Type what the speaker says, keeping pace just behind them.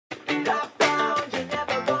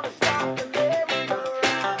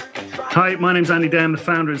Hi, my name's Andy, the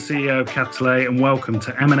founder and CEO of Capital A, and welcome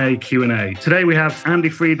to M&A Q&A. Today we have Andy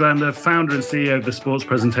Friedlander, founder and CEO of the Sports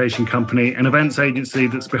Presentation Company, an events agency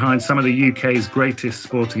that's behind some of the UK's greatest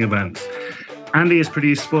sporting events. Andy has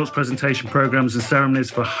produced sports presentation programmes and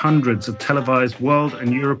ceremonies for hundreds of televised world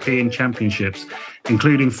and European championships,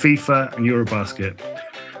 including FIFA and Eurobasket.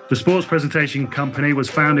 The Sports Presentation Company was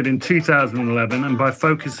founded in 2011, and by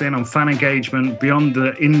focusing on fan engagement beyond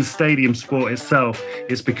the in-stadium sport itself,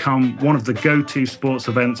 it's become one of the go-to sports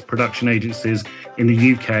events production agencies in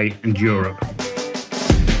the UK and Europe.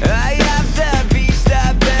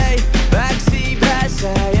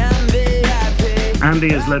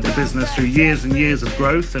 Andy has led the business through years and years of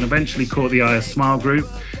growth and eventually caught the eye of Smyle Group,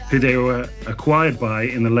 who they were acquired by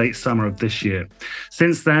in the late summer of this year.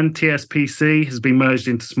 Since then, TSPC has been merged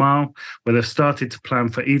into Smyle, where they've started to plan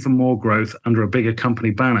for even more growth under a bigger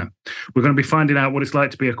company banner. We're going to be finding out what it's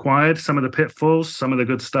like to be acquired, some of the pitfalls, some of the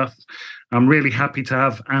good stuff. I'm really happy to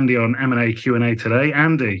have Andy on M&A Q&A today.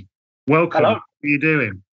 Andy, welcome. Hello. How are you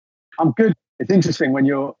doing? I'm good. It's interesting when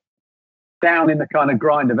you're down in the kind of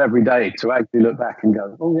grind of every day to actually look back and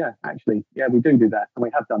go, oh yeah, actually, yeah, we do that. And we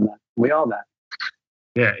have done that. We are that.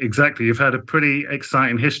 Yeah, exactly. You've had a pretty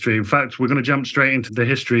exciting history. In fact, we're going to jump straight into the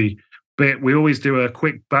history bit. We always do a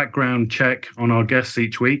quick background check on our guests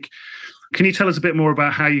each week. Can you tell us a bit more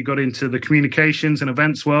about how you got into the communications and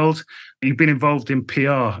events world? You've been involved in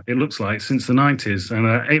PR, it looks like, since the 90s.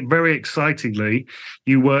 And very excitingly,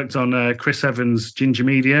 you worked on Chris Evans' Ginger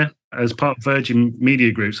Media as part of Virgin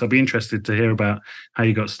Media Group. So I'd be interested to hear about how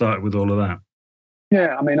you got started with all of that.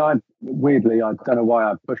 Yeah, I mean, I don't know why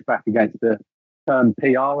I pushed back against the term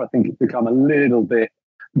PR. I think it's become a little bit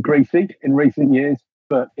greasy in recent years,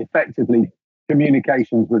 but effectively,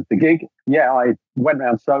 communications was the gig. Yeah, I went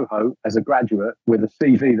around Soho as a graduate with a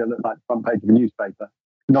CV that looked like the front page of a newspaper,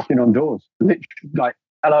 knocking on doors. Literally, like,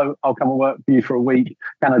 hello, I'll come and work for you for a week.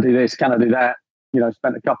 Can I do this? Can I do that? You know,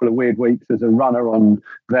 spent a couple of weird weeks as a runner on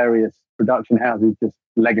various production houses, just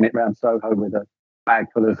legging it around Soho with a bag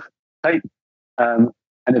full of tape.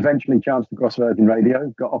 And eventually chanced across Virgin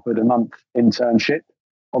Radio, got offered a month internship,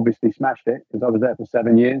 obviously smashed it because I was there for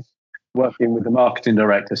 7 years, working with the marketing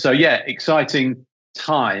director. So yeah, exciting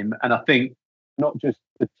time. And I think not just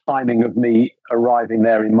the timing of me arriving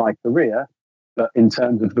there in my career, but in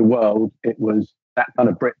terms of the world, it was that kind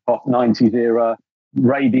of Britpop 90s era.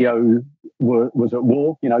 Radio was at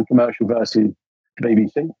war, you know, commercial versus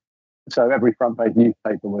BBC. So every front page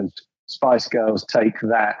newspaper was Spice Girls, Take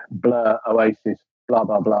That, Blur, Oasis, blah,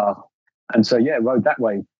 blah, blah. And so, yeah, rode that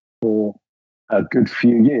way for a good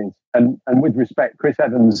few years. And with respect, Chris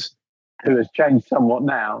Evans, who has changed somewhat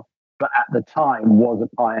now, but at the time was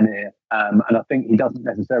a pioneer. And I think he doesn't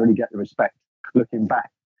necessarily get the respect looking back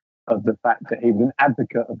of the fact that he was an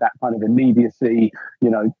advocate of that kind of immediacy, you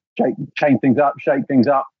know, change things up, shake things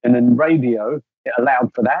up. And then radio, it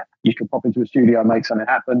allowed for that. You could pop into a studio and make something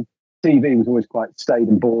happen. TV was always quite staid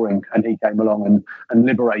and boring, and he came along and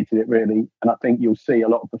liberated it, really. And I think you'll see a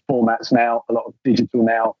lot of the formats now, a lot of digital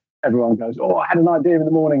now. Everyone goes, oh, I had an idea in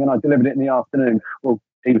the morning and I delivered it in the afternoon. Well,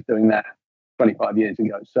 he was doing that 25 years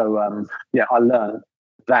ago. So, yeah, I learned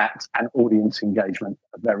that and audience engagement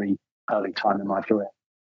at a very early time in my career.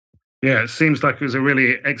 Yeah, it seems like it was a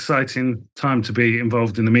really exciting time to be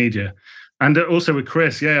involved in the media. And also with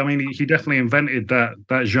Chris, yeah, I mean, he definitely invented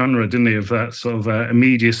that genre, didn't he, of that sort of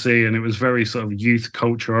immediacy, and it was very sort of youth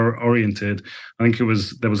culture oriented. I think there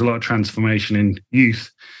was a lot of transformation in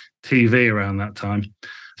youth TV around that time.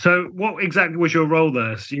 So what exactly was your role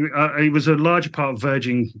there? So it was a larger part of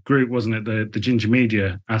Virgin Group, wasn't it, the Ginger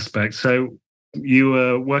Media aspect? So you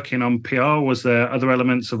were working on PR. Was there other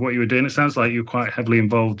elements of what you were doing? It sounds like you were quite heavily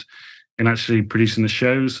involved in actually producing the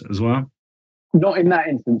shows as well. Not in that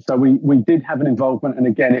instance. So we did have an involvement. And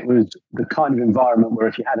again, it was the kind of environment where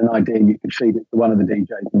if you had an idea, you could feed it to one of the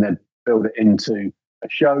DJs and then build it into a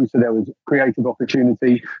show. So there was creative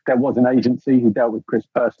opportunity. There was an agency who dealt with Chris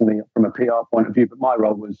personally from a PR point of view. But my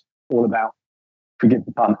role was all about, forgive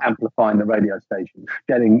the pun, amplifying the radio station,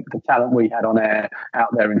 getting the talent we had on air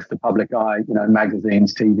out there into the public eye, you know,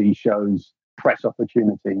 magazines, TV shows, press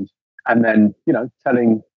opportunities. And then, you know,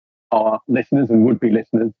 telling our listeners and would-be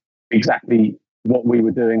listeners exactly what we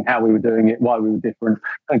were doing, how we were doing it, why we were different,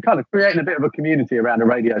 and kind of creating a bit of a community around a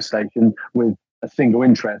radio station with a single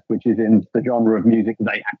interest, which is in the genre of music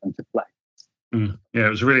they happen to play. Yeah, it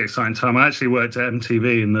was a really exciting time. I actually worked at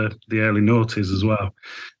MTV in the early noughties as well.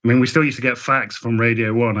 I mean, we still used to get facts from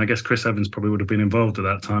Radio 1. I guess Chris Evans probably would have been involved at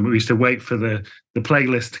that time. But we used to wait for the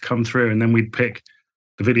playlist to come through, and then we'd pick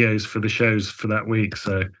the videos for the shows for that week.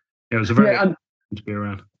 So yeah, it was a very fun to be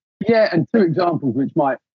around. Yeah, and two examples which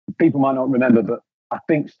people might not remember, but I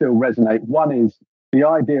think still resonate. One is the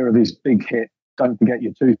idea of his big hit, "Don't Forget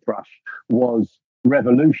Your Toothbrush," was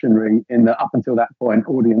revolutionary in that up until that point,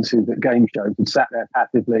 audiences at game shows had sat there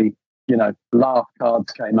passively, laugh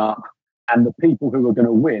cards came up, and the people who were going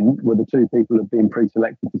to win were the two people who had been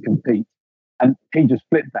pre-selected to compete. And he just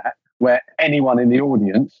flipped that, where anyone in the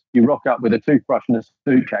audience, you rock up with a toothbrush and a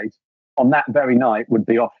suitcase, on that very night would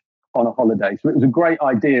be off on a holiday. So it was a great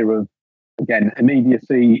idea of, again,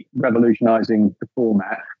 immediacy, revolutionizing the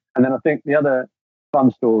format. And then I think the other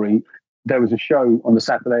fun story, there was a show on the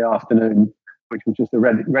Saturday afternoon, which was just a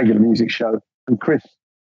regular music show. And Chris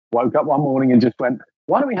woke up one morning and just went,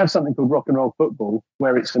 why don't we have something called Rock and Roll Football,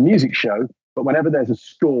 where it's a music show, but whenever there's a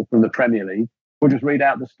score from the Premier League, we'll just read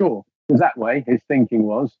out the score. Because that way, his thinking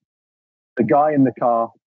was, the guy in the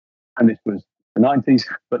car, and this was the 90s,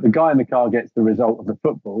 but the guy in the car gets the result of the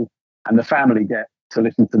football, and the family get to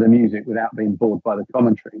listen to the music without being bored by the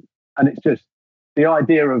commentary. And it's just the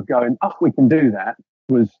idea of going, oh, we can do that,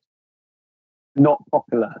 was not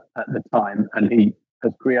popular at the time. And he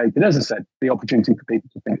has created, as I said, the opportunity for people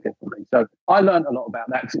to think differently. So I learned a lot about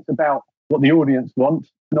that, because it's about what the audience wants,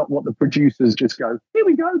 not what the producers just go, here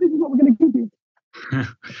we go, this is what we're going to give you.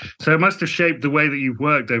 So it must have shaped the way that you've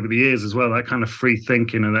worked over the years as well, that kind of free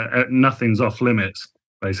thinking and that nothing's off limits,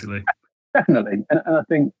 basically. Definitely. And I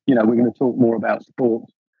think, we're going to talk more about sport,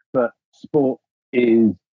 but sport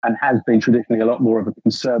is and has been traditionally a lot more of a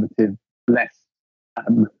conservative, less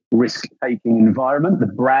risk-taking environment. The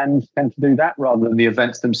brands tend to do that rather than the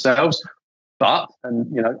events themselves. But,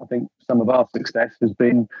 I think some of our success has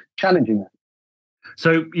been challenging that.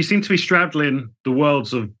 So you seem to be straddling the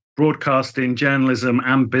worlds of broadcasting, journalism,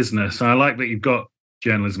 and business. I like that you've got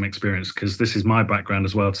journalism experience, because this is my background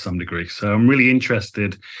as well to some degree. So I'm really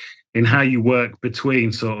interested in how you work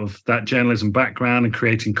between sort of that journalism background and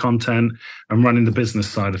creating content and running the business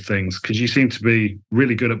side of things, because you seem to be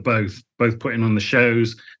really good at both putting on the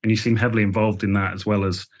shows, and you seem heavily involved in that as well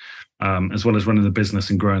as running the business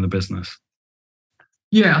and growing the business.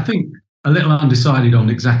 Yeah, I think a little undecided on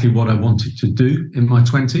exactly what I wanted to do in my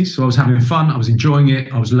 20s. So I was having fun, I was enjoying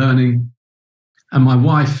it, I was learning. And my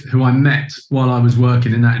wife, who I met while I was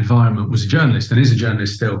working in that environment, was a journalist and is a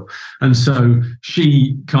journalist still. And so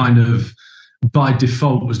she kind of, by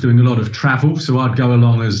default, was doing a lot of travel. So I'd go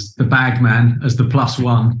along as the bag man, as the plus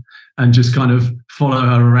one, and just kind of follow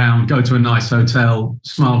her around, go to a nice hotel,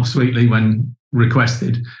 smile sweetly when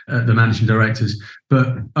requested, the managing directors.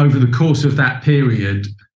 But over the course of that period,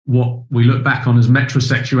 what we look back on as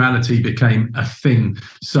metrosexuality became a thing.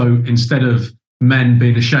 So instead of men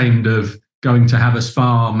being ashamed of going to have a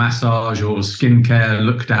spa, massage or skincare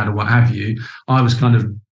looked at or what have you, I was kind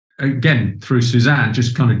of, again, through Suzanne,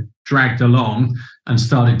 just kind of dragged along and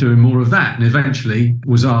started doing more of that. And eventually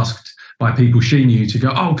was asked by people she knew to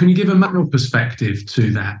go, oh, can you give a male perspective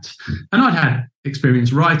to that? And I'd had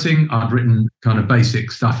experience writing. I'd written kind of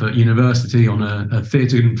basic stuff at university on a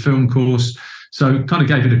theatre and film course. So kind of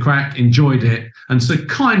gave it a crack, enjoyed it. And so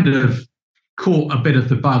kind of caught a bit of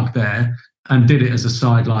the bug there and did it as a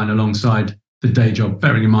sideline alongside the day job,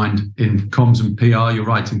 bearing in mind in comms and PR, you're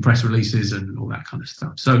writing press releases and all that kind of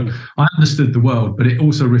stuff. So I understood the world, but it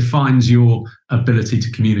also refines your ability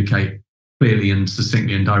to communicate clearly and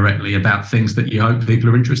succinctly and directly about things that you hope people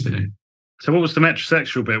are interested in. So what was the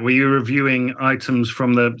metrosexual bit? Were you reviewing items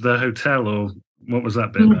from the hotel, or what was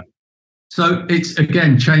that bit about? So it's,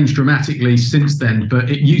 again, changed dramatically since then, but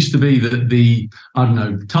it used to be that the,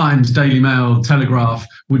 Times, Daily Mail, Telegraph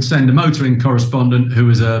would send a motoring correspondent who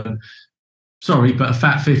was a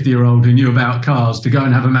fat 50-year-old who knew about cars to go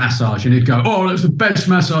and have a massage. And he'd go, oh, that's the best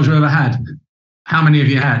massage I've ever had. How many have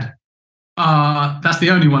you had? That's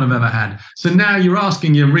the only one I've ever had. So now you're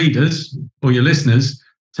asking your readers or your listeners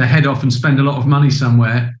to head off and spend a lot of money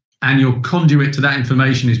somewhere, and your conduit to that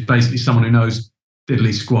information is basically someone who knows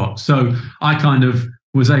diddly squat. So I kind of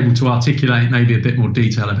was able to articulate maybe a bit more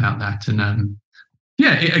detail about that. And I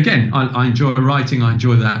enjoy writing. I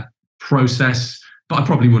enjoy that process, but I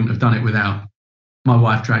probably wouldn't have done it without my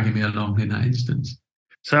wife dragging me along in that instance.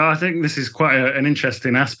 So I think this is quite an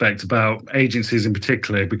interesting aspect about agencies in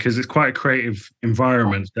particular, because it's quite a creative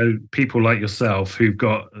environment. So people like yourself who've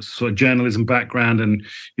got a sort of journalism background and,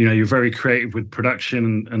 you're very creative with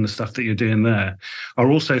production and the stuff that you're doing there,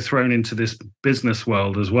 are also thrown into this business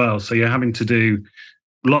world as well. So you're having to do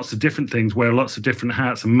lots of different things, wear lots of different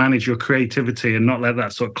hats, and manage your creativity and not let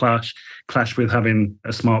that sort of clash with having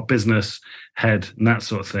a smart business head and that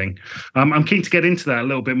sort of thing. I'm keen to get into that a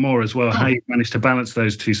little bit more as well, how you manage to balance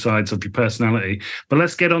those two sides of your personality. But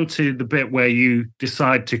let's get on to the bit where you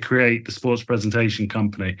decide to create the sports presentation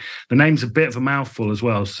company. The name's a bit of a mouthful as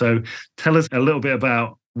well. So tell us a little bit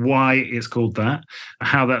about why it's called that,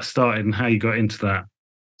 how that started and how you got into that.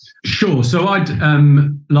 Sure. So I'd,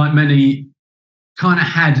 like many, kind of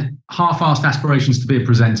had half-assed aspirations to be a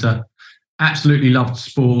presenter, absolutely loved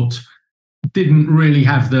sport, didn't really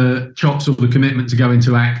have the chops or the commitment to go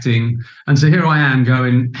into acting. And so here I am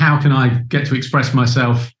going, how can I get to express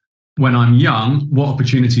myself when I'm young? What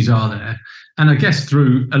opportunities are there? And I guess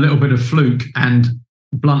through a little bit of fluke and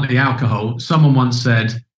bluntly alcohol, someone once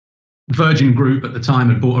said, Virgin Group at the time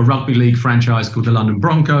had bought a rugby league franchise called the London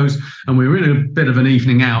Broncos, and we were in a bit of an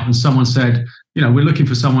evening out, and someone said, you know, we're looking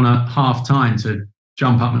for someone at half time to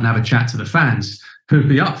jump up and have a chat to the fans. Who'd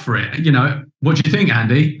be up for it? You know, what do you think,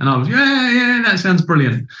 Andy? And I was, yeah, that sounds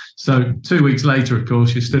brilliant. So 2 weeks later, of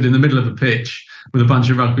course, you stood in the middle of a pitch with a bunch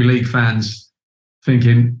of rugby league fans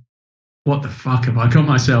thinking, what the fuck have I got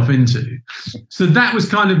myself into? So that was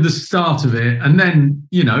kind of the start of it. And then,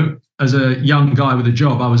 you know, as a young guy with a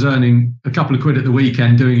job, I was earning a couple of quid at the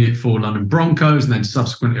weekend doing it for London Broncos and then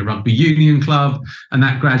subsequently a rugby union club. And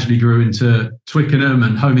that gradually grew into Twickenham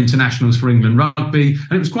and home internationals for England rugby.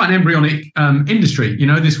 And it was quite an embryonic industry. You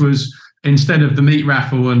know, this was, instead of the meat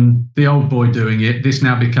raffle and the old boy doing it, this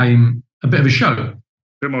now became a bit of a show. A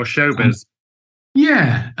bit more showbiz.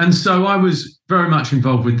 Yeah. And so I was very much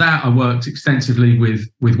involved with that. I worked extensively with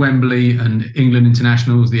Wembley and England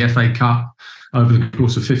internationals, the FA Cup, over the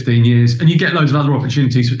course of 15 years. And you get loads of other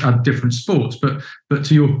opportunities at different sports. But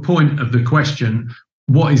to your point of the question,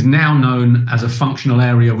 what is now known as a functional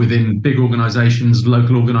area within big organisations,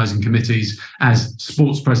 local organising committees, as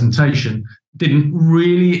sports presentation, didn't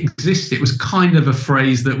really exist. It was kind of a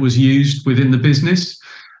phrase that was used within the business.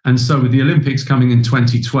 And so with the Olympics coming in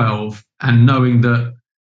 2012 and knowing that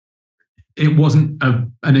it wasn't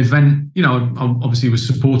an event, you know, I obviously was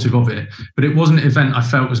supportive of it, but it wasn't an event I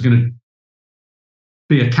felt was going to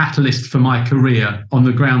be a catalyst for my career, on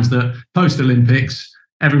the grounds that post-Olympics,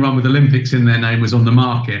 everyone with Olympics in their name was on the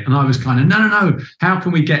market. And I was kind of, no, how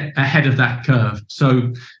can we get ahead of that curve?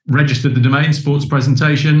 So registered the domain sports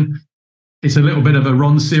presentation. It's a little bit of a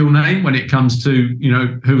Ron Seal name when it comes to, you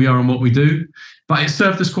know, who we are and what we do, but it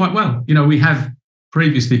served us quite well. You know, we have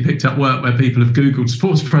previously picked up work where people have Googled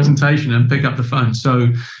sports presentation and pick up the phone. So,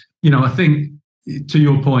 you know, I think to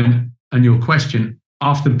your point and your question,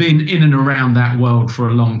 after being in and around that world for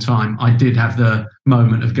a long time, I did have the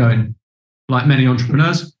moment of going, like many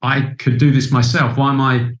entrepreneurs, I could do this myself. Why am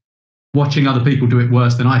I watching other people do it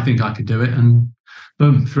worse than I think I could do it? And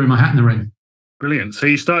boom, threw my hat in the ring. Brilliant. So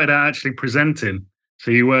you started out actually presenting. So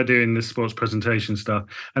you were doing this sports presentation stuff.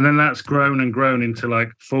 And then that's grown and grown into like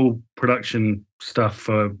full production stuff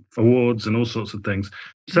for awards and all sorts of things.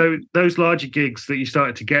 So those larger gigs that you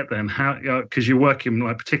started to get then, how, because you're working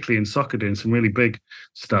like particularly in soccer doing some really big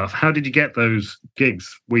stuff, how did you get those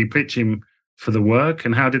gigs? Were you pitching for the work?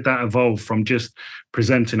 And how did that evolve from just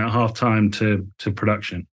presenting at halftime to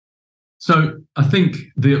production? So I think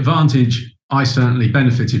the advantage I certainly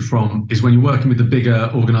benefited from is when you're working with the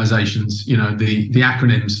bigger organisations, you know, the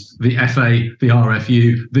acronyms, the FA, the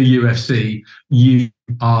RFU, the UFC, you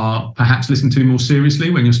are perhaps listened to more seriously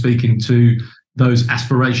when you're speaking to those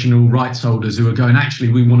aspirational rights holders who are going,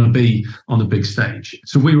 actually, we want to be on the big stage.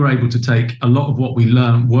 So we were able to take a lot of what we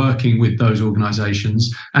learned working with those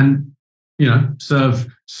organisations and, you know, serve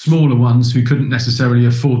smaller ones who couldn't necessarily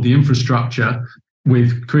afford the infrastructure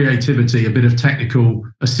with creativity, a bit of technical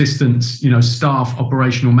assistance, you know, staff,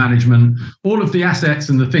 operational management, all of the assets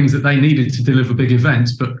and the things that they needed to deliver big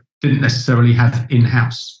events, but didn't necessarily have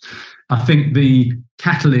in-house. I think the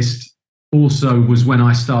catalyst also was when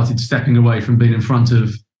I started stepping away from being in front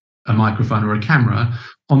of a microphone or a camera,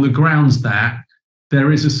 on the grounds that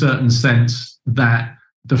there is a certain sense that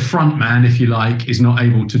the front man, if you like, is not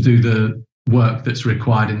able to do the work that's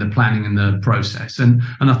required in the planning and the process. And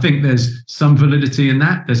I think there's some validity in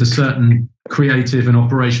that. There's a certain creative and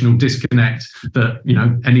operational disconnect that, you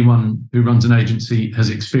know, anyone who runs an agency has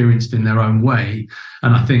experienced in their own way.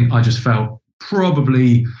 And I think I just felt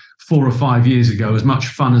probably 4 or 5 years ago, as much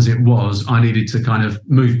fun as it was, I needed to kind of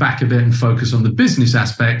move back a bit and focus on the business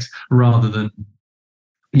aspect rather than,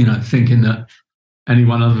 you know, thinking that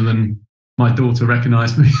anyone other than my daughter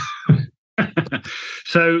recognised me.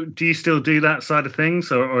 So do you still do that side of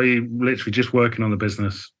things, or are you literally just working on the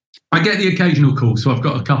business? I get the occasional call. So I've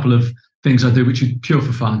got a couple of things I do which is pure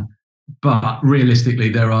for fun. But realistically,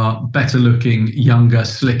 there are better looking, younger,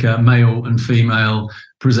 slicker male and female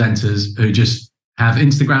presenters who just have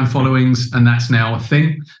Instagram followings, and that's now a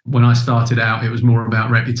thing. When I started out, it was more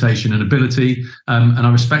about reputation and ability. And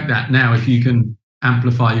I respect that. Now, if you can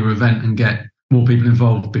amplify your event and get more people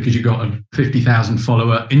involved because you've got a 50,000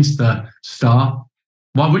 follower Insta star,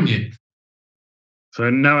 why wouldn't you? So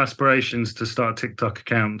no aspirations to start TikTok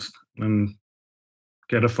accounts and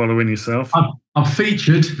get a following yourself? I've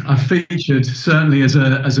featured certainly as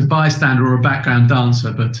a bystander or a background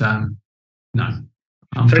dancer, but no.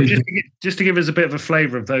 So just to give us a bit of a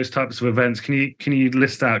flavour of those types of events, can you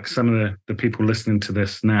list out, because some of the people listening to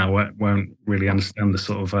this now won't really understand the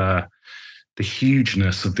sort of the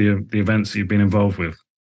hugeness of the events that you've been involved with?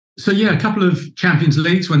 So yeah, a couple of Champions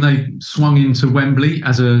Leagues when they swung into Wembley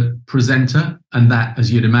as a presenter, and that,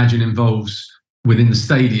 as you'd imagine, involves within the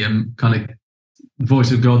stadium kind of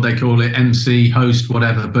voice of God, they call it, MC, host,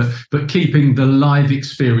 whatever, but keeping the live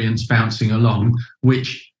experience bouncing along,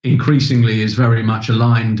 which increasingly is very much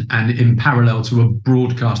aligned and in parallel to a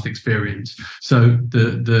broadcast experience. So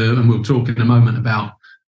and we'll talk in a moment about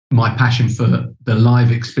my passion for the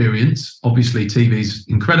live experience. Obviously, TV's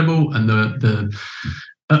incredible, and the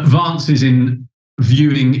advances in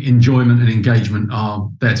viewing, enjoyment and engagement are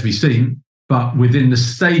there to be seen. But within the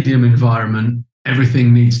stadium environment,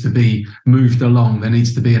 everything needs to be moved along. There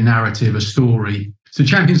needs to be a narrative, a story. So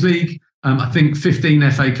Champions League, I think 15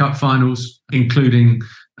 FA Cup finals, including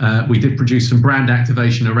we did produce some brand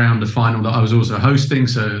activation around the final that I was also hosting,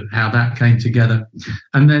 so how that came together.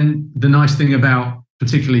 And then the nice thing about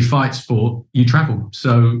particularly fight sport, you travel.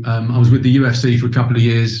 So I was with the UFC for a couple of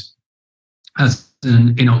years as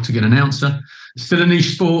an in-octagon announcer. Still a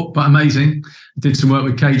niche sport, but amazing. Did some work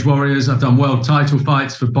with Cage Warriors. I've done world title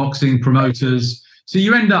fights for boxing promoters. So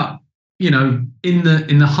you end up, in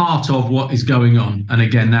the heart of what is going on. And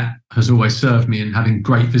again, that has always served me in having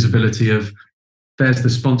great visibility of, there's the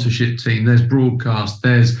sponsorship team, there's broadcast,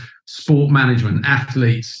 there's sport management,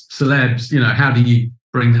 athletes, celebs. How do you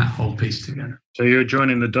bring that whole piece together? So you're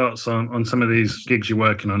joining the dots on some of these gigs you're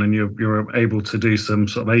working on, and you're able to do some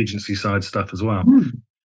sort of agency side stuff as well.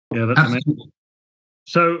 Yeah, that's amazing.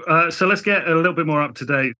 So let's get a little bit more up to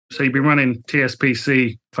date. So you've been running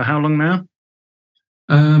TSPC for how long now?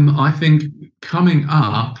 I think coming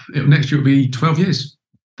up, next year will be 12 years.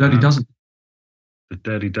 Dirty dozen. The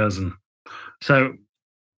Dirty Dozen. So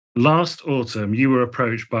last autumn, you were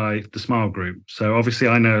approached by the Smyle Group. So obviously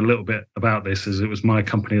I know a little bit about this, as it was my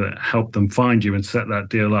company that helped them find you and set that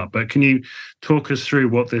deal up. But can you talk us through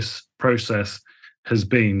what this process has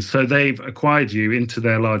been? So they've acquired you into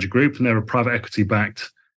their larger group, and they're a private equity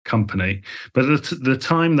backed company. But at the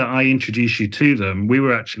time that I introduced you to them, we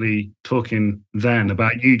were actually talking then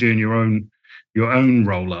about you doing your own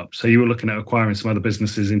roll up. So you were looking at acquiring some other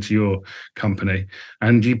businesses into your company,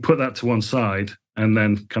 and you put that to one side and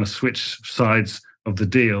then kind of switched sides of the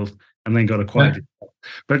deal and then got acquired. Yeah.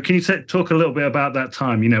 But can you talk a little bit about that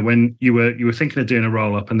time, when you were thinking of doing a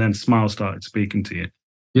roll up and then Smyle started speaking to you?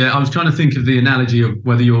 Yeah, I was trying to think of the analogy of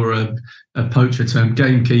whether you're a poacher turned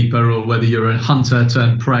gamekeeper or whether you're a hunter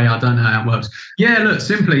turned prey. I don't know how it works. Yeah, look,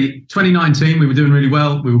 simply 2019, we were doing really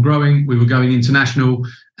well. We were growing. We were going international.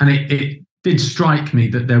 And it did strike me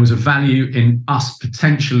that there was a value in us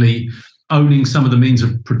potentially owning some of the means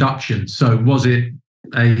of production. So was it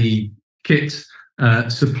a kit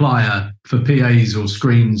supplier for PAs or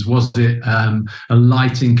screens? Was it a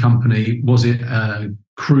lighting company? Was it a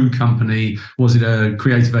crew company? Was it a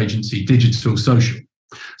creative agency, digital, social?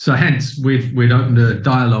 So hence we'd opened a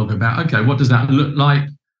dialogue about, okay, what does that look like?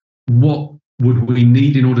 What would we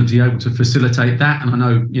need in order to be able to facilitate that? And I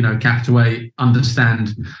know, Capital A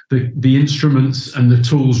understand the instruments and the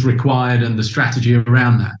tools required and the strategy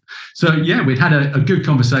around that. So yeah, we'd had a good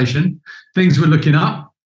conversation. Things were looking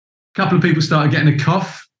up. A couple of people started getting a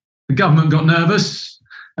cough. The government got nervous,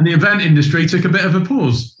 and the event industry took a bit of a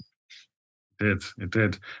pause. It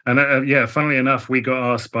did. And funnily enough, we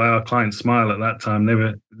got asked by our client Smyle at that time. They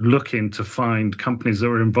were looking to find companies that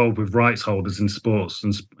were involved with rights holders in sports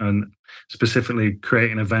and specifically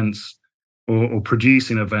creating events or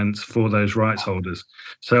producing events for those rights holders.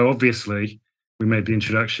 So obviously we made the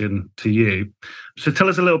introduction to you. So tell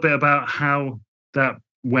us a little bit about how that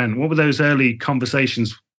went. What were those early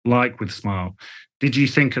conversations like with Smyle? Did you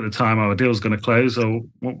think at the time, a deal's going to close, or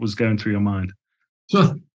what was going through your mind?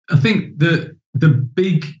 So I think the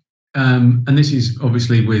big, and this is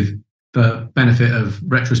obviously with the benefit of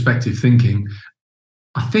retrospective thinking,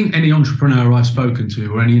 I think any entrepreneur I've spoken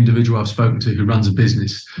to or any individual I've spoken to who runs a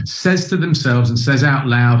business says to themselves and says out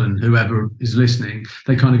loud, and whoever is listening,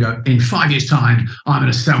 they kind of go, in 5 years' time, I'm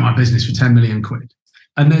going to sell my business for 10 million quid.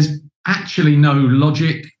 And there's actually no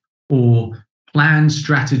logic or plan,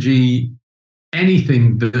 strategy,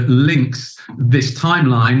 anything that links this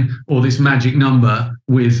timeline or this magic number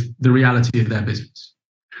with the reality of their business.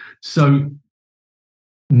 So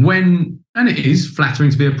and it is flattering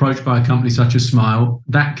to be approached by a company such as Smyle,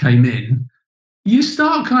 that came in, you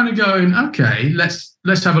start kind of going, okay, let's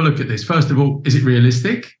have a look at this. First of all, is it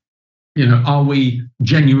realistic? Are we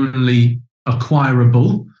genuinely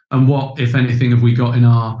acquirable? And what, if anything, have we got in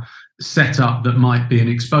our setup that might be an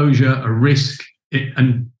exposure, a risk?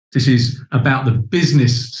 And this is about the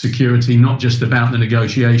business security, not just about the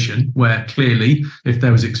negotiation, where clearly, if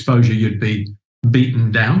there was exposure, you'd be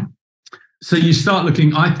beaten down. So you start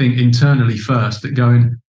looking, I think, internally first at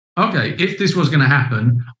going, okay, if this was going to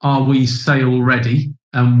happen, are we sale ready?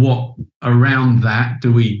 And what around that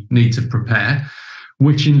do we need to prepare?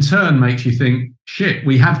 Which in turn makes you think, shit,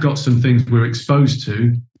 we have got some things we're exposed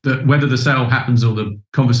to that whether the sale happens or the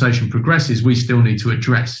conversation progresses, we still need to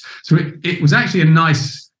address. So it was actually a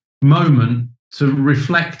nice moment to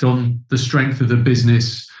reflect on the strength of the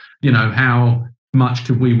business, how much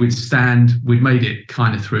could we withstand? We'd made it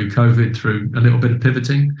kind of through COVID, through a little bit of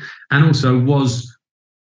pivoting, and also was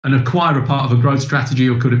an acquirer part of a growth strategy,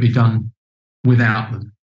 or could it be done without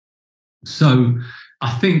them? So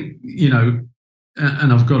I think,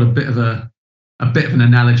 and I've got a bit of an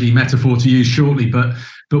analogy metaphor to use shortly, but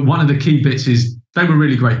one of the key bits is they were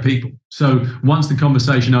really great people. So once the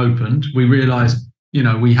conversation opened, we realized,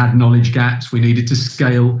 we had knowledge gaps, we needed to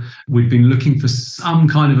scale. We'd been looking for some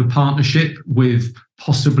kind of a partnership with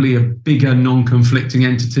possibly a bigger non-conflicting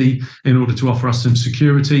entity in order to offer us some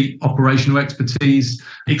security, operational expertise,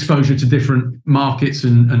 exposure to different markets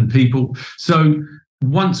and people. So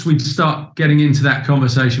once we'd start getting into that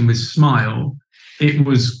conversation with Smyle, it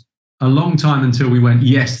was a long time until we went,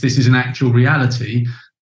 yes, this is an actual reality.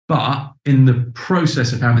 But in the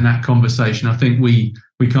process of having that conversation, I think we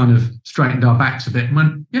kind of straightened our backs a bit and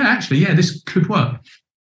went, this could work.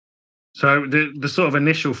 So the sort of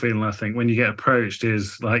initial feeling, I think, when you get approached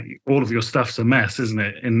is like all of your stuff's a mess, isn't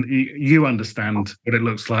it? And you understand what it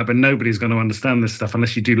looks like, but nobody's going to understand this stuff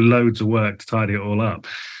unless you do loads of work to tidy it all up.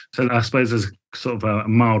 So I suppose there's sort of a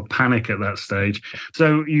mild panic at that stage.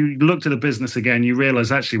 So you looked at the business again, you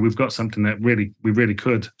realize actually we've got something that we really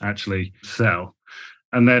could actually sell.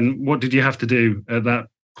 And then what did you have to do at that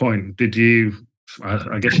point? Did you,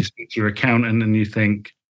 I guess you speak to your accountant and you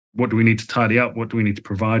think, what do we need to tidy up? What do we need to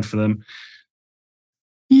provide for them?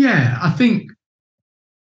 Yeah, I think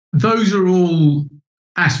those are all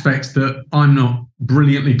aspects that I'm not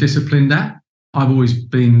brilliantly disciplined at. I've always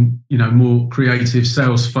been, more creative,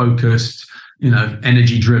 sales focused,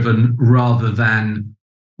 energy driven rather than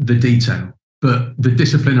the detail. But the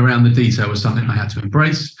discipline around the detail was something I had to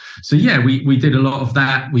embrace. So yeah, we did a lot of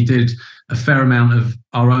that. We did a fair amount of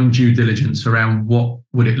our own due diligence around what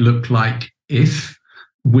would it look like if,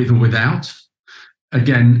 with or without.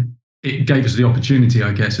 Again, it gave us the opportunity,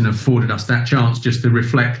 I guess, and afforded us that chance just to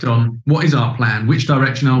reflect on what is our plan, which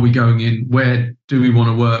direction are we going in, where do we want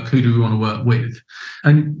to work, who do we want to work with?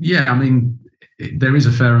 And yeah, I mean, there is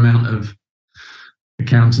a fair amount of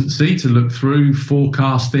accountancy to look through,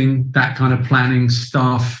 forecasting, that kind of planning,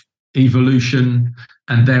 staff evolution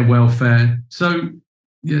and their welfare. So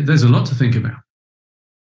yeah, there's a lot to think about.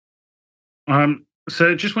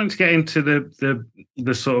 So just wanted to get into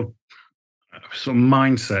the sort of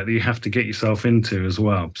mindset that you have to get yourself into as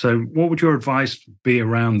well. So what would your advice be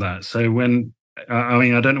around that? So when,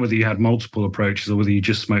 I don't know whether you had multiple approaches or whether you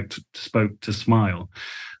just spoke to Smyle,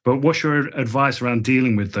 but what's your advice around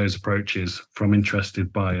dealing with those approaches from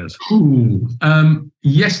interested buyers?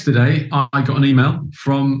 Yesterday, I got an email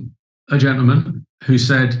from a gentleman who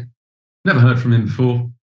said, never heard from him before.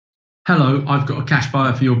 Hello, I've got a cash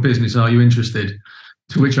buyer for your business. Are you interested?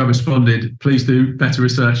 To which I responded, please do better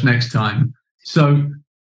research next time. So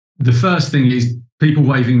the first thing is people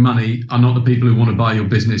waving money are not the people who want to buy your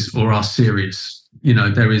business or are serious.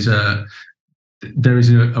 There is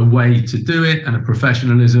a way to do it and a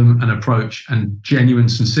professionalism and approach, and genuine,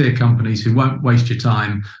 sincere companies who won't waste your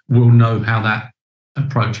time will know how that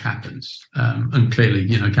approach happens. And clearly,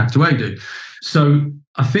 Capital A do. So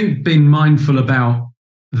I think being mindful about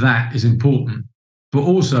that is important. But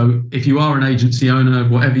also, if you are an agency owner,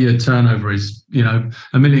 whatever your turnover is, £1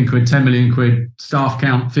 million, 10 million quid, staff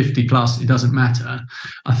count 50 plus, it doesn't matter.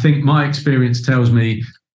 I think my experience tells me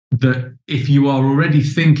that if you are already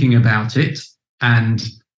thinking about it and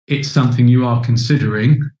it's something you are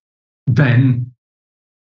considering, then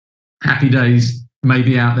happy days may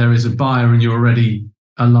be out there as a buyer and you're already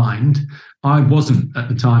aligned. I wasn't at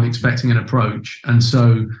the time expecting an approach. And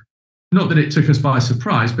so not that it took us by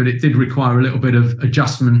surprise, but it did require a little bit of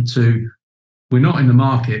adjustment to, we're not in the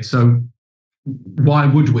market, so why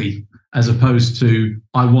would we? As opposed to,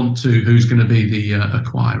 I want to, who's going to be the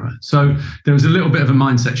acquirer. So there was a little bit of a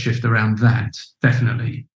mindset shift around that,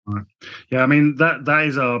 definitely. Right. Yeah, I mean, that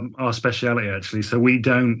is our speciality, actually. So we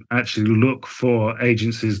don't actually look for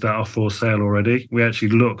agencies that are for sale already. We actually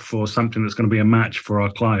look for something that's going to be a match for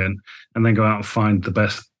our client, and then go out and find the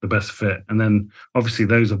best fit. And then obviously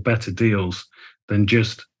those are better deals than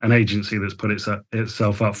just an agency that's put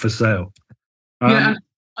itself up for sale. Yeah,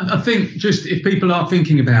 I think just if people are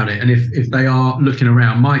thinking about it, and if they are looking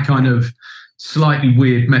around, my kind of slightly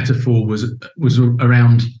weird metaphor was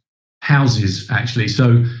around houses, actually.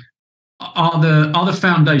 So are the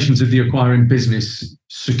foundations of the acquiring business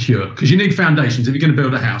secure? Because you need foundations if you're going to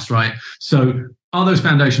build a house, right? So are those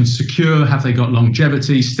foundations secure? Have they got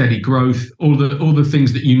longevity, steady growth, all the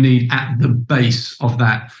things that you need at the base of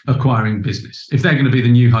that acquiring business, if they're going to be the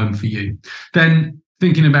new home for you? Then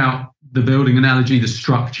thinking about the building analogy, the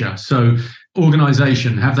structure. So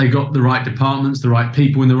organization, have they got the right departments, the right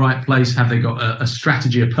people in the right place? Have they got a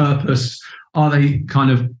strategy, a purpose? Are they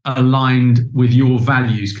kind of aligned with your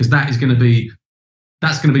values? Because that's going to be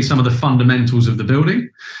some of the fundamentals of the building.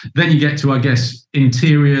 Then you get to, I guess,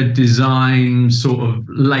 interior design, sort of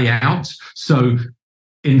layout. So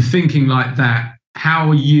in thinking like that, how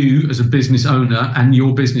are you as a business owner and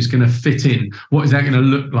your business going to fit in? What is that going to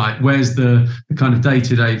look like? Where's the kind of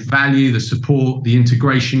day-to-day value, the support, the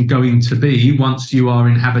integration going to be once you are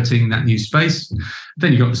inhabiting that new space?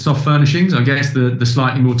 Then you've got the soft furnishings, I guess, the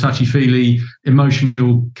slightly more touchy-feely,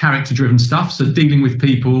 emotional, character-driven stuff. So dealing with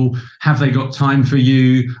people, have they got time for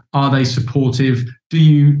you? Are they supportive? Do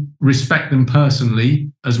you respect them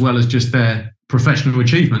personally as well as just their professional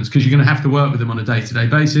achievements? Because you're going to have to work with them on a day-to-day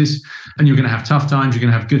basis, and you're going to have tough times, you're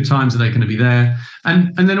going to have good times. Are they going to be there?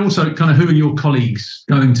 And then also kind of, who are your colleagues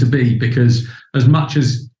going to be? Because as much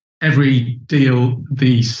as every deal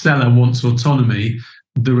the seller wants autonomy,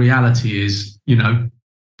 the reality is,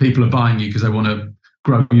 people are buying you because they want to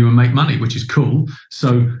grow you and make money, which is cool.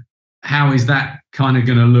 So how is that kind of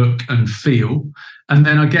going to look and feel? And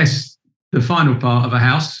then I guess the final part of a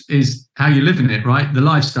house is how you live in it, right? The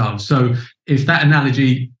lifestyle. So if that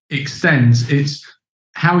analogy extends, it's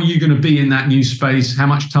how are you going to be in that new space? How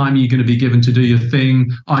much time are you going to be given to do your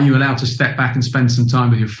thing? Are you allowed to step back and spend some time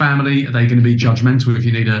with your family? Are they going to be judgmental if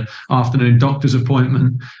you need an afternoon doctor's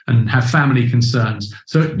appointment and have family concerns?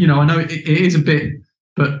 So, I know it is a bit,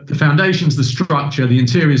 but the foundations, the structure, the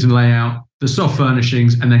interiors and layout, the soft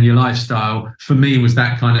furnishings, and then your lifestyle, for me, was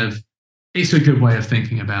that kind of, it's a good way of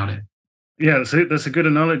thinking about it. Yeah, that's a good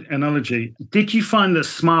analogy. Did you find that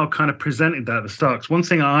Smyle kind of presented that at the start? 'Cause one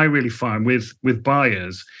thing I really find with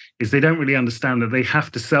buyers is they don't really understand that they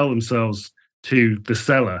have to sell themselves to the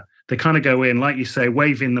seller. They kind of go in, like you say,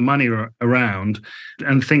 waving the money around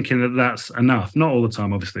and thinking that that's enough. Not all the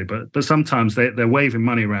time, obviously, but sometimes they're waving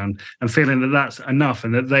money around and feeling that that's enough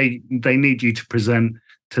and that they need you to present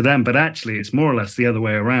to them. But actually, it's more or less the other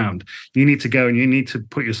way around. You need to go and you need to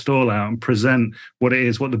put your stall out and present what it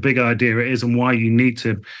is, what the big idea it is, and why you need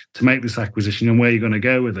to make this acquisition and where you're going to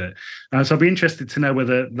go with it. So I'd be interested to know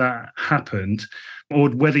whether that happened, or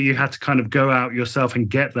whether you had to kind of go out yourself and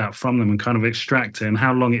get that from them and kind of extract it, and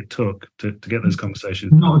how long it took to get those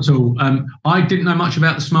conversations. Not at all. I didn't know much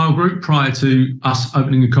about the Smyle Group prior to us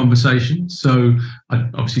opening a conversation. So I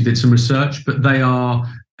obviously did some research, but they are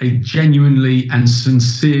a genuinely and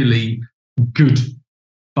sincerely good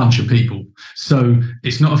bunch of people. So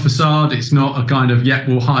it's not a facade. It's not a kind of,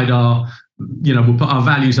 we'll hide we'll put our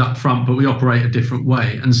values up front, but we operate a different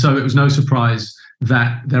way. And so it was no surprise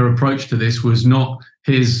that their approach to this was not,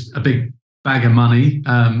 here's a big bag of money.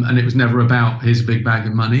 And it was never about, here's a big bag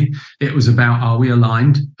of money. It was about, are we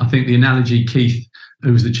aligned? I think the analogy Keith,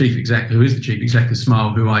 who is the chief exec of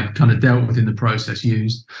Smyle, who I kind of dealt with in the process,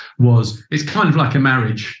 used was, it's kind of like a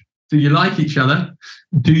marriage. Do you like each other?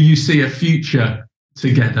 Do you see a future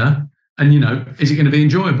together? And, is it going to be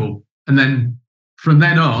enjoyable? And then from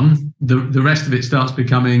then on, the rest of it starts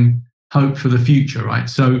becoming hope for the future, right?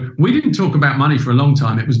 So we didn't talk about money for a long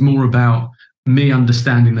time. It was more about me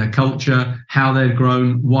understanding their culture, how they'd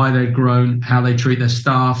grown, why they'd grown, how they treat their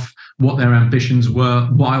staff, what their ambitions were,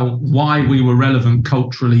 why we were relevant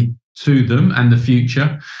culturally to them and the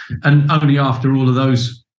future. And only after all of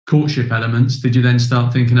those courtship elements did you then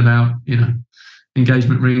start thinking about,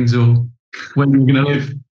 engagement rings or when you're going to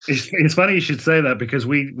live. It's funny you should say that, because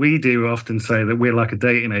we do often say that we're like a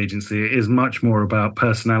dating agency. It is much more about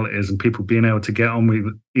personalities and people being able to get on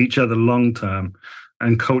with each other long term.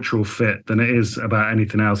 and cultural fit than it is about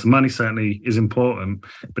anything else. The money certainly is important,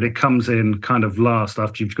 but it comes in kind of last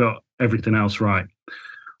after you've got everything else right.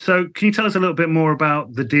 So can you tell us a little bit more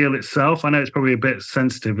about the deal itself? I know it's probably a bit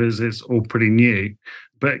sensitive as it's all pretty new,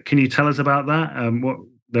 but can you tell us about that? What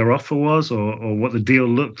their offer was or what the deal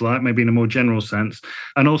looked like, maybe in a more general sense?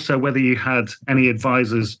 And also whether you had any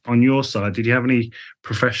advisors on your side. Did you have any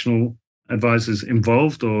professional advisors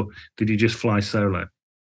involved, or did you just fly solo?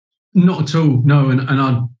 Not at all, no. And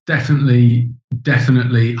I definitely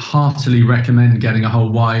heartily recommend getting a whole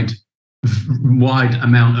wide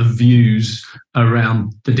amount of views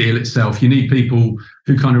around the deal itself. You need people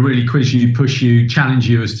who kind of really quiz you, push you, challenge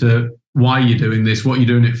you as to why you're doing this, what you're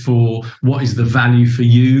doing it for, what is the value for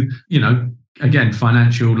you, again,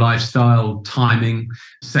 financial, lifestyle, timing,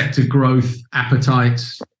 sector growth,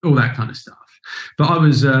 appetites, all that kind of stuff. But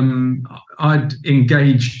I'd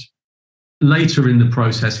engaged later in the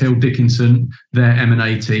process Hill Dickinson, their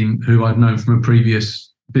M&A team, who I'd known from a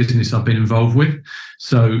previous business I've been involved with.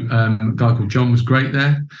 So a guy called John was great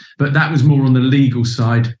there. But that was more on the legal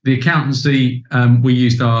side. The accountancy, we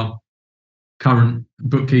used our current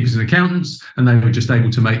bookkeepers and accountants, and they were just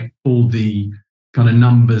able to make all the kind of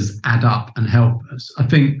numbers add up and help us. I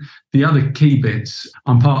think the other key bits,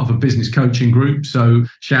 I'm part of a business coaching group. So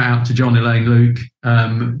shout out to John, Elaine, Luke,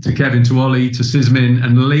 to Kevin, to Ollie, to Sismin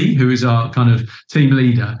and Lee, who is our kind of team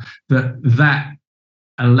leader, that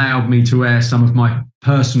allowed me to air some of my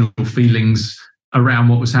personal feelings around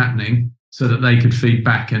what was happening so that they could feed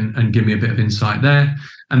back and give me a bit of insight there.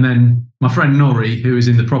 And then my friend Norrie, who is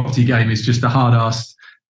in the property game, is just a hard-assed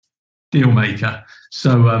deal maker.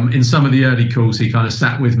 So in some of the early calls, he kind of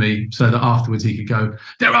sat with me so that afterwards he could go,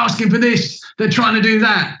 they're asking for this, they're trying to do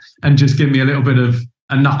that, and just give me a little bit of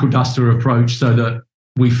a knuckle duster approach so that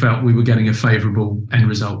we felt we were getting a favourable end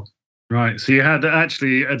result. Right. So you had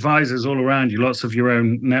actually advisors all around you, lots of your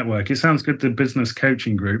own network. It sounds good, the business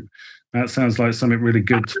coaching group. That sounds like something really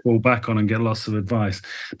good to fall back on and get lots of advice.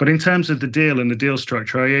 But in terms of the deal and the deal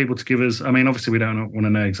structure, are you able to give us, I mean, obviously we don't want to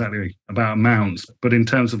know exactly about amounts, but in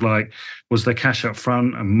terms of was there cash up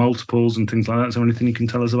front and multiples and things like that? Is there anything you can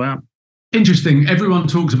tell us about? Interesting. Everyone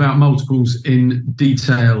talks about multiples in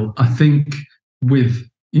detail. I think with,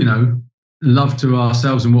 love to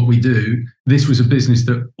ourselves and what we do, this was a business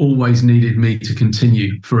that always needed me to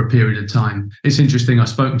continue for a period of time. It's interesting. I've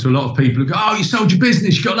spoken to a lot of people who go, oh, you sold your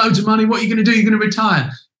business, you got loads of money, what are you going to do? You're going to retire.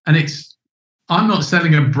 And I'm not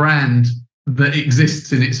selling a brand that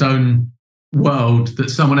exists in its own world that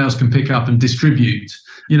someone else can pick up and distribute.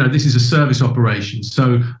 This is a service operation.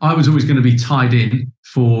 So I was always going to be tied in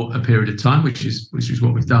for a period of time, which is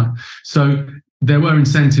what we've done. So there were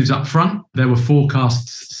incentives up front. There were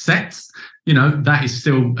forecasts set. That is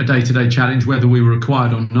still a day-to-day challenge, whether we were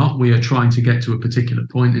required or not. We are trying to get to a particular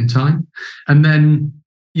point in time. And then,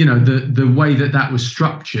 the way that was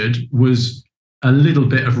structured was a little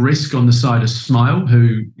bit of risk on the side of Smyle,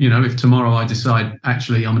 who, if tomorrow I decide,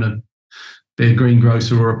 actually, I'm going to be a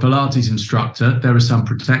greengrocer or a Pilates instructor, there are some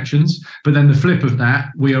protections. But then the flip of that,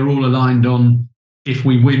 we are all aligned on, if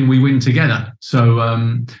we win together. So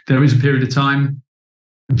there is a period of time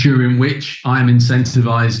during which I am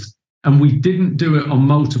incentivized. And we didn't do it on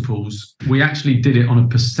multiples. We actually did it on a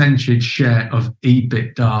percentage share of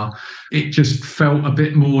EBITDA. It just felt a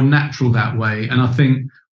bit more natural that way. And I think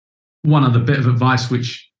one other bit of advice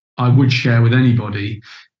which I would share with anybody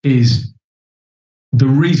is the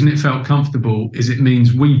reason it felt comfortable is it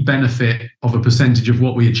means we benefit of a percentage of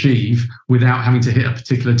what we achieve without having to hit a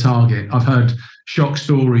particular target. I've heard shock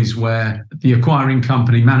stories where the acquiring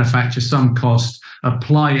company manufactures some cost,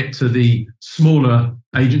 apply it to the smaller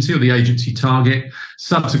agency or the agency target.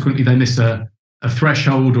 Subsequently, they miss a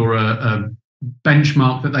threshold or a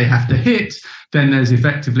benchmark that they have to hit. Then there's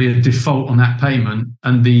effectively a default on that payment.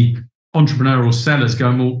 And the entrepreneur or seller's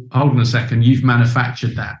going, well, hold on a second, you've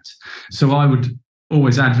manufactured that. So I would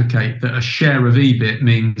always advocate that a share of EBIT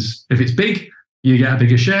means if it's big, you get a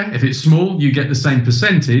bigger share. If it's small, you get the same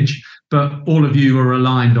percentage, but all of you are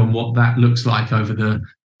aligned on what that looks like over the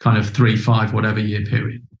kind of 3, 5, whatever year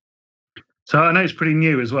period. So I know it's pretty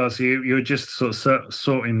new as well. So you're just sort of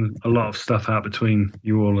sorting a lot of stuff out between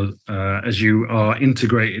you all as you are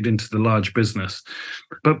integrated into the large business.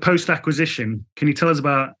 But post-acquisition, can you tell us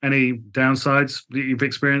about any downsides that you've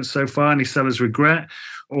experienced so far? Any seller's regret,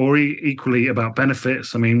 or equally about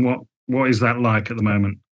benefits? I mean, what is that like at the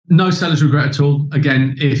moment? No seller's regret at all.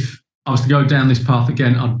 Again, if I was to go down this path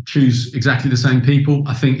again, I'd choose exactly the same people.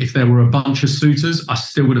 I think if there were a bunch of suitors, I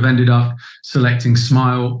still would have ended up selecting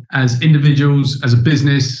Smyle as individuals, as a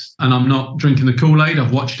business, and I'm not drinking the Kool-Aid.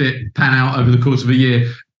 I've watched it pan out over the course of a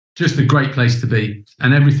year. just a great place to be.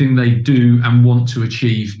 And everything they do and want to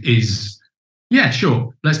achieve is, yeah,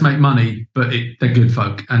 sure, let's make money, but they're good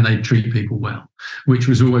folk and they treat people well, which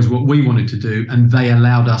was always what we wanted to do. And they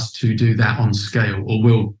allowed us to do that on scale, or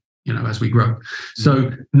will, as we grow.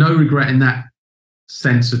 So no regret in that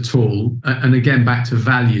sense at all. And again, back to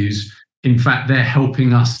values. In fact, they're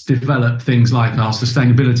helping us develop things like our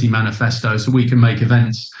sustainability manifesto so we can make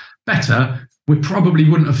events better. We probably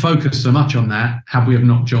wouldn't have focused so much on that had we have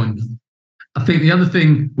not joined them. I think the other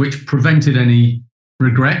thing which prevented any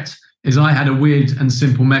regret is I had a weird and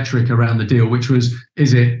simple metric around the deal, which was,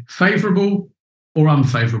 is it favourable or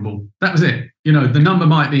unfavourable? That was it. The number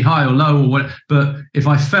might be high or low or what, but if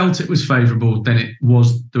I felt it was favourable, then it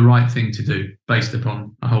was the right thing to do based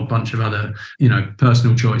upon a whole bunch of other,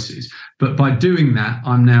 personal choices. But by doing that,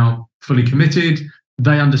 I'm now fully committed.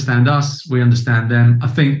 They understand us, we understand them. I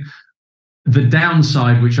think the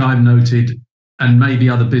downside, which I've noted, and maybe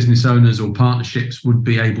other business owners or partnerships would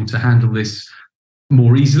be able to handle this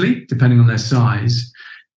more easily, depending on their size,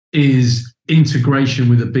 is integration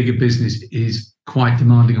with a bigger business is quite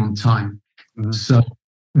demanding on time. Mm-hmm. So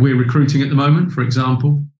we're recruiting at the moment, for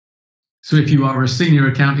example. So if you are a senior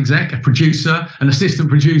account exec, a producer, an assistant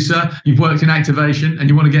producer, you've worked in activation and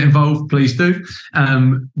you want to get involved, please do.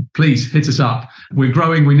 Please hit us up. We're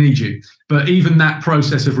growing, we need you. But even that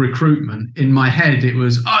process of recruitment, in my head, it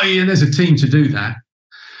was, oh yeah, there's a team to do that.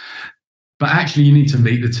 But actually you need to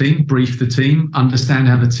meet the team, brief the team, understand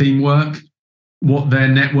how the team work, what their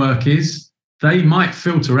network is. They might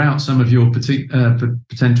filter out some of your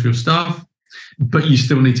potential staff, but you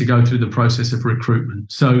still need to go through the process of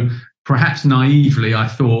recruitment. So perhaps naively, I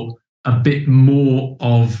thought a bit more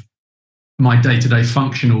of my day-to-day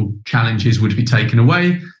functional challenges would be taken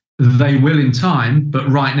away. They will in time, but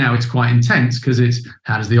right now it's quite intense because it's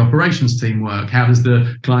how does the operations team work? How does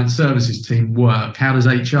the client services team work? How does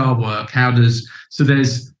HR work? I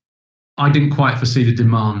didn't quite foresee the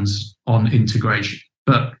demands on integration,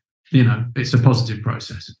 but it's a positive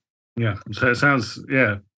process. Yeah. So it sounds,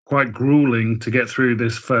 quite grueling to get through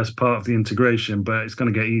this first part of the integration, but it's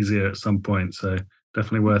going to get easier at some point. So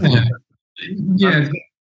definitely worth it. Yeah.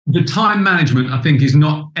 The time management, I think, is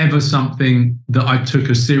not ever something that I took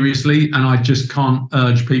as seriously, and I just can't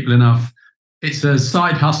urge people enough. It's a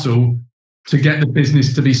side hustle to get the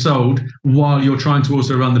business to be sold while you're trying to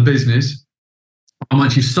also run the business. And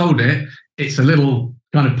once you've sold it, it's a little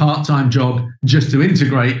kind of part-time job just to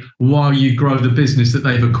integrate while you grow the business that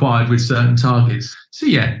they've acquired with certain targets. So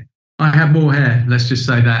yeah, I had more hair, let's just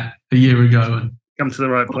say that, a year ago. And come to the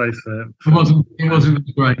right place there. It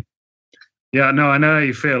wasn't great. Yeah, no, I know how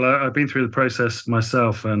you feel. I've been through the process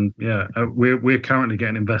myself, and we're currently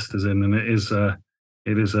getting investors in, and it is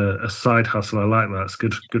a side hustle. I like that. It's a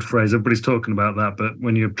good phrase. Everybody's talking about that, but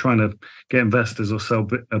when you're trying to get investors or sell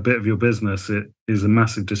a bit of your business, it is a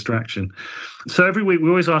massive distraction. So every week we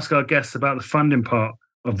always ask our guests about the funding part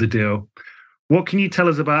of the deal. What can you tell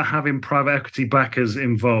us about having private equity backers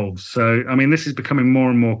involved? So, I mean, this is becoming more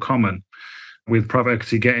and more common, with private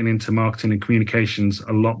equity getting into marketing and communications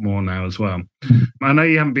a lot more now as well. I know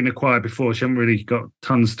you haven't been acquired before, so you haven't really got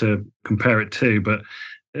tons to compare it to, but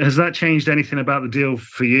has that changed anything about the deal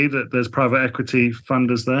for you, that there's private equity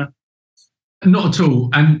funders there? Not at all.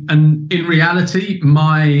 And in reality,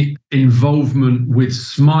 my involvement with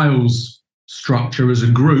Smyle's structure as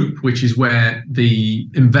a group, which is where the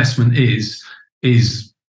investment is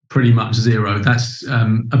pretty much zero. That's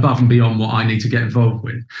above and beyond what I need to get involved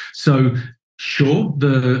with. So sure,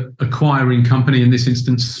 the acquiring company, in this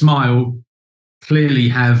instance, Smyle, clearly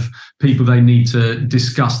have people they need to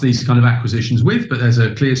discuss these kind of acquisitions with, but there's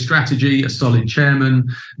a clear strategy, a solid chairman.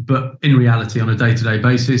 But in reality, on a day-to-day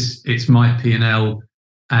basis, it's my P&L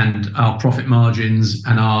and our profit margins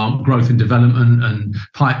and our growth and development and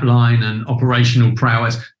pipeline and operational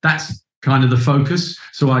prowess. That's kind of the focus.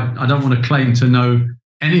 So I don't want to claim to know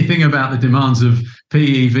anything about the demands of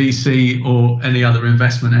PE, VC, or any other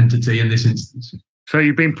investment entity in this instance. So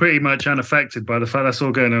you've been pretty much unaffected by the fact that's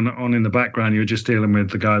all going on in the background. You're just dealing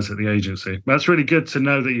with the guys at the agency. That's really good to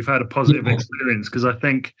know that you've had a positive experience, because I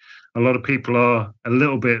think a lot of people are a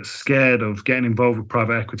little bit scared of getting involved with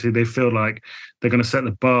private equity. They feel like they're going to set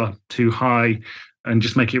the bar too high and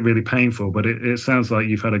just make it really painful. But it sounds like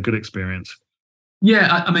you've had a good experience.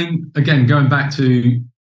 Yeah, I mean, again, going back to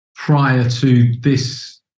prior to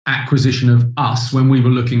this acquisition of us, when we were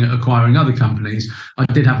looking at acquiring other companies, I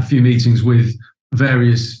did have a few meetings with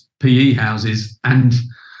various PE houses, and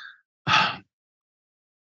I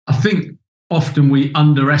think often we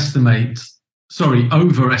overestimate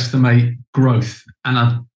growth. And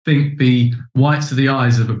I think the whites of the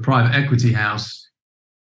eyes of a private equity house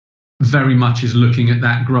very much is looking at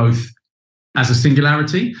that growth as a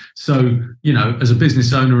singularity. So, as a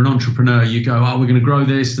business owner and entrepreneur, you go, we're going to grow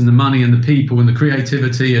this, and the money and the people and the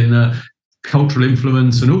creativity and the cultural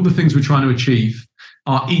influence and all the things we're trying to achieve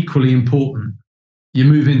are equally important. You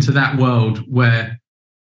move into that world where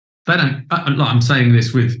they don't, I'm saying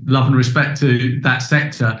this with love and respect to that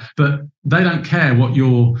sector, but they don't care what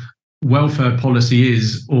your welfare policy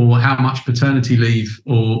is, or how much paternity leave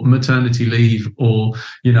or maternity leave, or,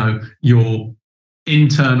 your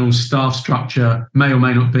internal staff structure may or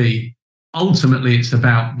may not be. Ultimately, it's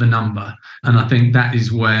about the number. And I think that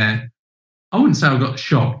is where, I wouldn't say I got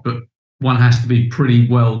shocked, but one has to be pretty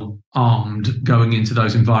well armed going into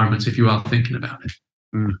those environments if you are thinking about it.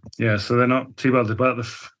 Yeah, so they're not too bothered about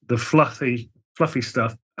the fluffy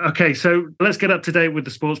stuff. Okay, so let's get up to date with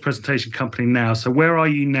the sports presentation company now. So where are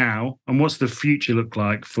you now, and what's the future look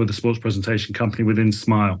like for the sports presentation company within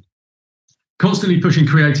Smyle? Constantly pushing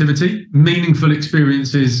creativity, meaningful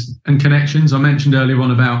experiences and connections. I mentioned earlier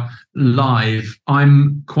on about live.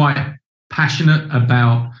 I'm quite passionate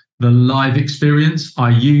about the live experience.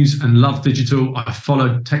 I use and love digital. I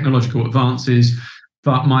follow technological advances,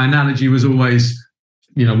 but my analogy was always,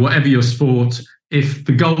 whatever your sport, if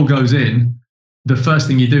the goal goes in, the first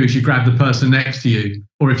thing you do is you grab the person next to you.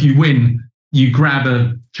 Or if you win, you grab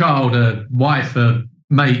a child, a wife, a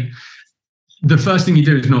mate. The first thing you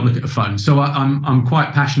do is not look at a phone. So I'm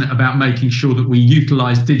quite passionate about making sure that we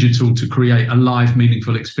utilize digital to create a live,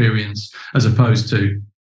 meaningful experience, as opposed to,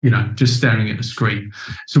 just staring at a screen.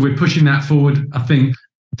 So we're pushing that forward. I think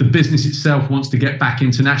the business itself wants to get back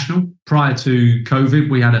international. Prior to COVID,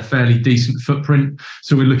 we had a fairly decent footprint.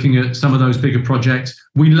 So we're looking at some of those bigger projects.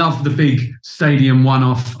 We love the big stadium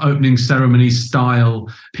one-off opening ceremony style,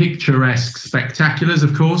 picturesque spectaculars,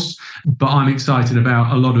 of course. But I'm excited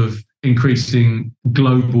about a lot of increasing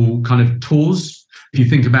global kind of tours. If you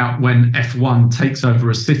think about when F1 takes over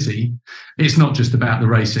a city, it's not just about the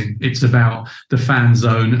racing. It's about the fan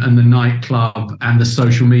zone and the nightclub and the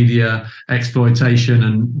social media exploitation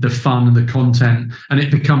and the fun and the content. And it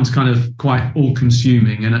becomes kind of quite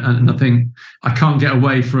all-consuming. And I think I can't get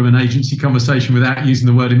away from an agency conversation without using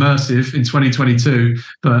the word immersive in 2022.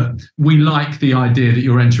 But we like the idea that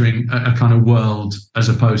you're entering a kind of world as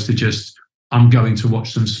opposed to just, I'm going to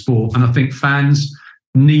watch some sport. And I think fans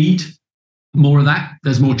need more of that.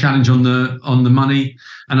 There's more challenge on the money,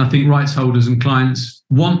 and I think rights holders and clients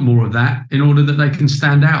want more of that in order that they can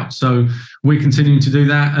stand out. So we're continuing to do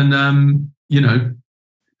that, and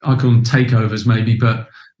I call them takeovers maybe, but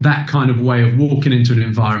that kind of way of walking into an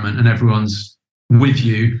environment and everyone's with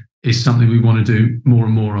you is something we want to do more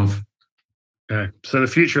and more of. Okay, so the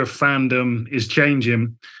future of fandom is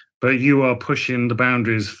changing, but you are pushing the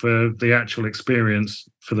boundaries for the actual experience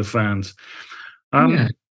for the fans.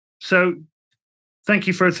 So thank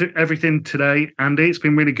you for everything today, Andy. It's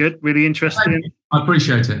been really good, really interesting. I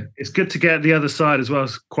appreciate it. It's good to get the other side as well.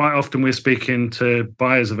 Quite often we're speaking to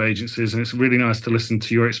buyers of agencies, and it's really nice to listen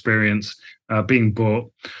to your experience being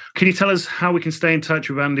bought. Can you tell us how we can stay in touch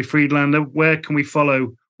with Andy Friedlander? Where can we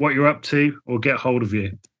follow what you're up to or get hold of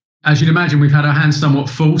you? As you'd imagine, we've had our hands somewhat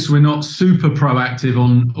full, so we're not super proactive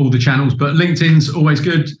on all the channels, but LinkedIn's always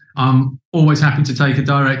good. I'm always happy to take a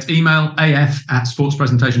direct email,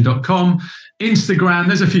 af@sportspresentation.com. Instagram,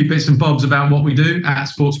 there's a few bits and bobs about what we do at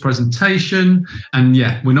Sports Presentation. And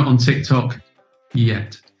yeah, we're not on TikTok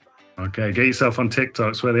yet. Okay, get yourself on TikTok.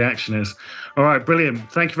 It's where the action is. All right,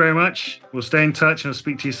 brilliant. Thank you very much. We'll stay in touch and I'll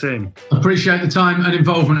speak to you soon. Appreciate the time and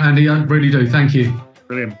involvement, Andy. I really do. Thank you.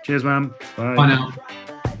 Brilliant. Cheers, man. Bye. Bye now.